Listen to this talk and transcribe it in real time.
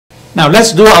Now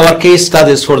let's do our case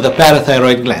studies for the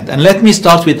parathyroid gland, and let me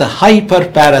start with the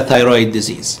hyperparathyroid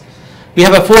disease. We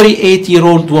have a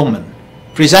 48-year-old woman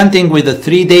presenting with a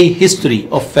 3-day history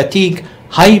of fatigue,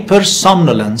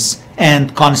 hypersomnolence,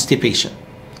 and constipation.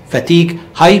 Fatigue,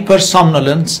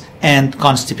 hypersomnolence, and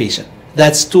constipation.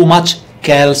 That's too much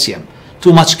calcium.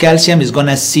 Too much calcium is going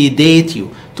to sedate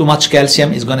you. Too much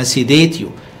calcium is going to sedate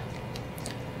you.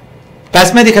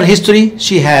 Past medical history,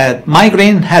 she had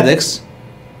migraine headaches,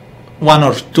 1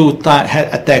 or 2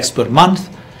 attacks per month,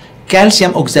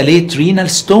 calcium oxalate renal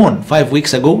stone 5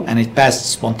 weeks ago, and it passed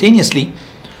spontaneously.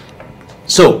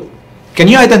 So, can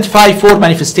you identify 4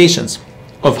 manifestations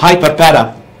of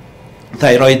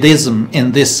hyperparathyroidism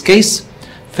in this case?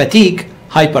 Fatigue,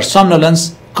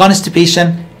 hypersomnolence,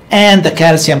 constipation, and the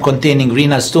calcium-containing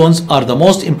renal stones are the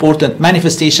most important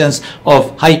manifestations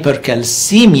of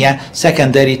hypercalcemia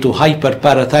secondary to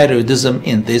hyperparathyroidism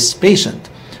in this patient.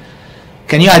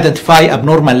 Can you identify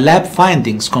abnormal lab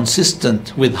findings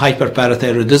consistent with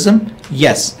hyperparathyroidism?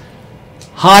 Yes.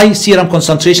 High serum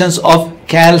concentrations of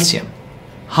calcium,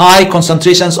 high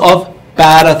concentrations of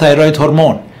parathyroid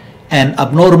hormone, and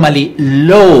abnormally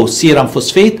low serum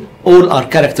phosphate all are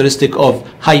characteristic of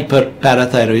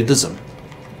hyperparathyroidism.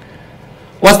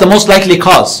 What's the most likely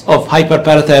cause of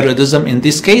hyperparathyroidism in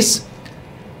this case?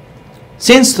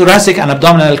 Since thoracic and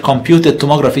abdominal computed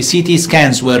tomography CT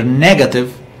scans were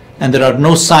negative and there are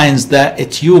no signs that a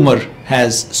tumor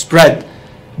has spread,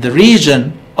 the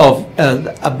region of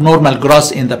abnormal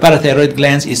growth in the parathyroid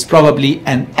glands is probably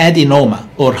an adenoma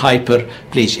or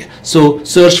hyperplasia. So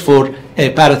search for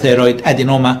a parathyroid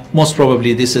adenoma. Most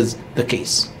probably this is the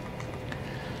case.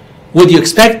 Would you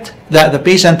expect that the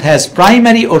patient has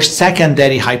primary or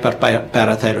secondary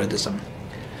hyperparathyroidism?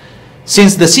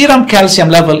 Since the serum calcium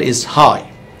level is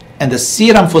high and the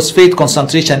serum phosphate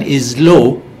concentration is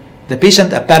low, the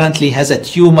patient apparently has a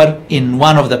tumor in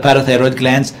one of the parathyroid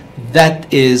glands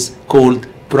that is called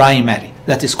primary.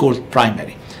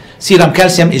 Serum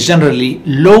calcium is generally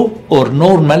low or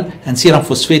normal, and serum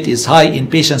phosphate is high in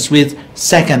patients with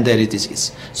secondary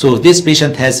disease. So this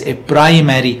patient has a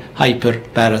primary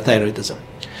hyperparathyroidism.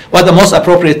 What the most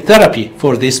appropriate therapy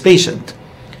for this patient?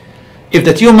 If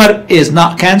the tumor is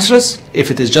not cancerous, if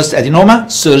it is just adenoma,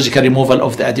 surgical removal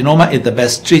of the adenoma is the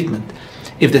best treatment.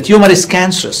 If the tumor is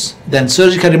cancerous, then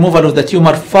surgical removal of the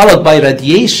tumor followed by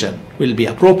radiation will be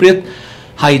appropriate.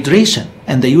 Hydration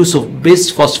and the use of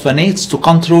bisphosphonates to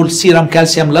control serum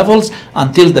calcium levels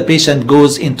until the patient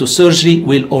goes into surgery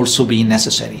will also be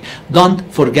necessary. Don't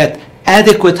forget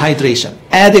adequate hydration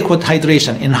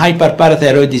in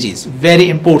hyperparathyroid disease, very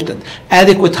important.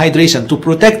 Adequate hydration to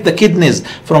protect the kidneys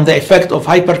from the effect of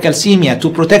hypercalcemia, to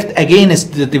protect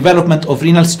against the development of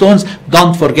renal stones.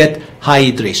 Don't forget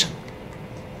hydration.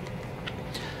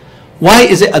 Why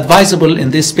is it advisable in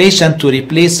this patient to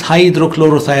replace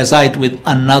hydrochlorothiazide with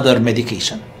another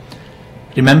medication?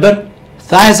 Remember,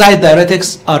 thiazide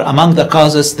diuretics are among the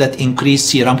causes that increase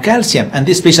serum calcium, and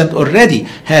this patient already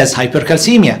has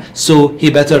hypercalcemia, so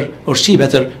he better or she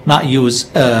better not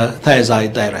use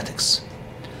thiazide diuretics.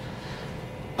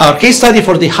 Our case study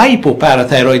for the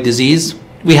hypoparathyroid disease,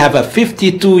 we have a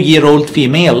 52-year-old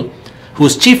female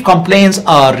whose chief complaints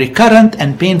are recurrent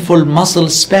and painful muscle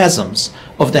spasms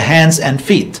of the hands and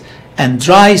feet and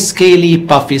dry, scaly,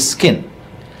 puffy skin.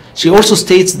 She also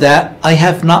states that I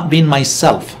have not been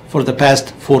myself for the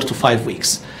past 4 to 5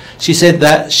 weeks. She said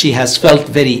that she has felt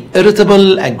very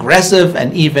irritable, aggressive,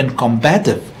 and even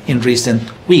combative in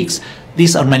recent weeks.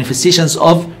 These are manifestations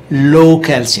of low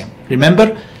calcium.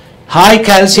 Remember, high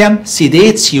calcium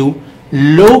sedates you,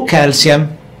 low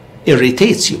calcium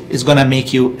irritates you. It's going to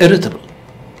make you irritable.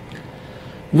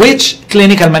 Which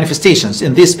clinical manifestations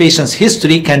in this patient's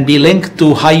history can be linked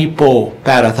to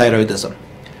hypoparathyroidism?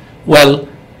 Well,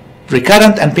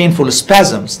 recurrent and painful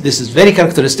spasms. This is very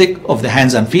characteristic of the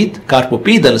hands and feet,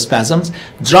 carpopedal spasms,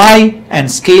 dry and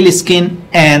scaly skin,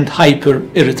 and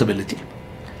hyperirritability.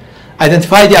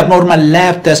 Identify the abnormal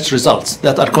lab test results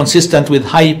that are consistent with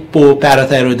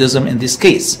hypoparathyroidism in this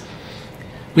case.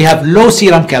 We have low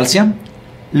serum calcium,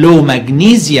 low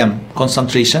magnesium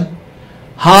concentration,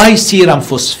 high serum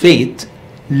phosphate,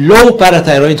 low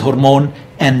parathyroid hormone,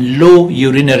 and low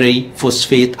urinary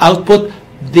phosphate output.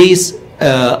 These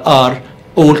are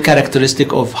all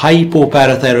characteristic of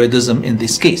hypoparathyroidism in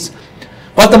this case.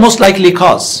 What the most likely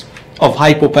cause of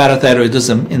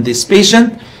hypoparathyroidism in this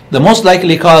patient? The most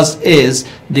likely cause is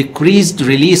decreased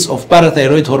release of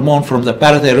parathyroid hormone from the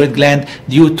parathyroid gland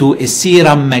due to a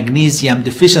serum magnesium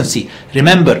deficiency.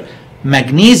 Remember,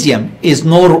 Magnesium is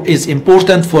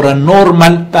important for a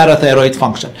normal parathyroid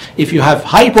function. If you have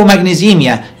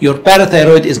hypomagnesemia, your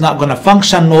parathyroid is not going to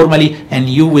function normally and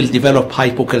you will develop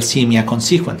hypocalcemia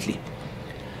consequently.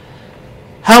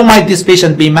 How might this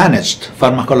patient be managed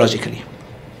pharmacologically?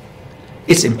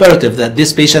 It's imperative that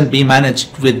this patient be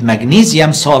managed with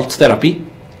magnesium salt therapy.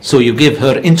 So you give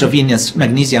her intravenous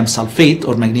magnesium sulfate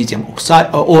or magnesium oxide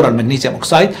or oral magnesium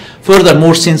oxide.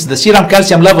 Furthermore, since the serum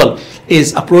calcium level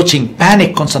is approaching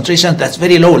panic concentration, that's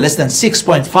very low, less than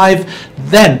 6.5,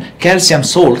 then calcium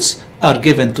salts are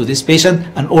given to this patient.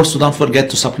 And also don't forget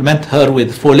to supplement her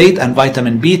with folate and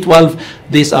vitamin B12.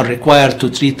 These are required to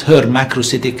treat her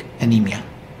macrocytic anemia.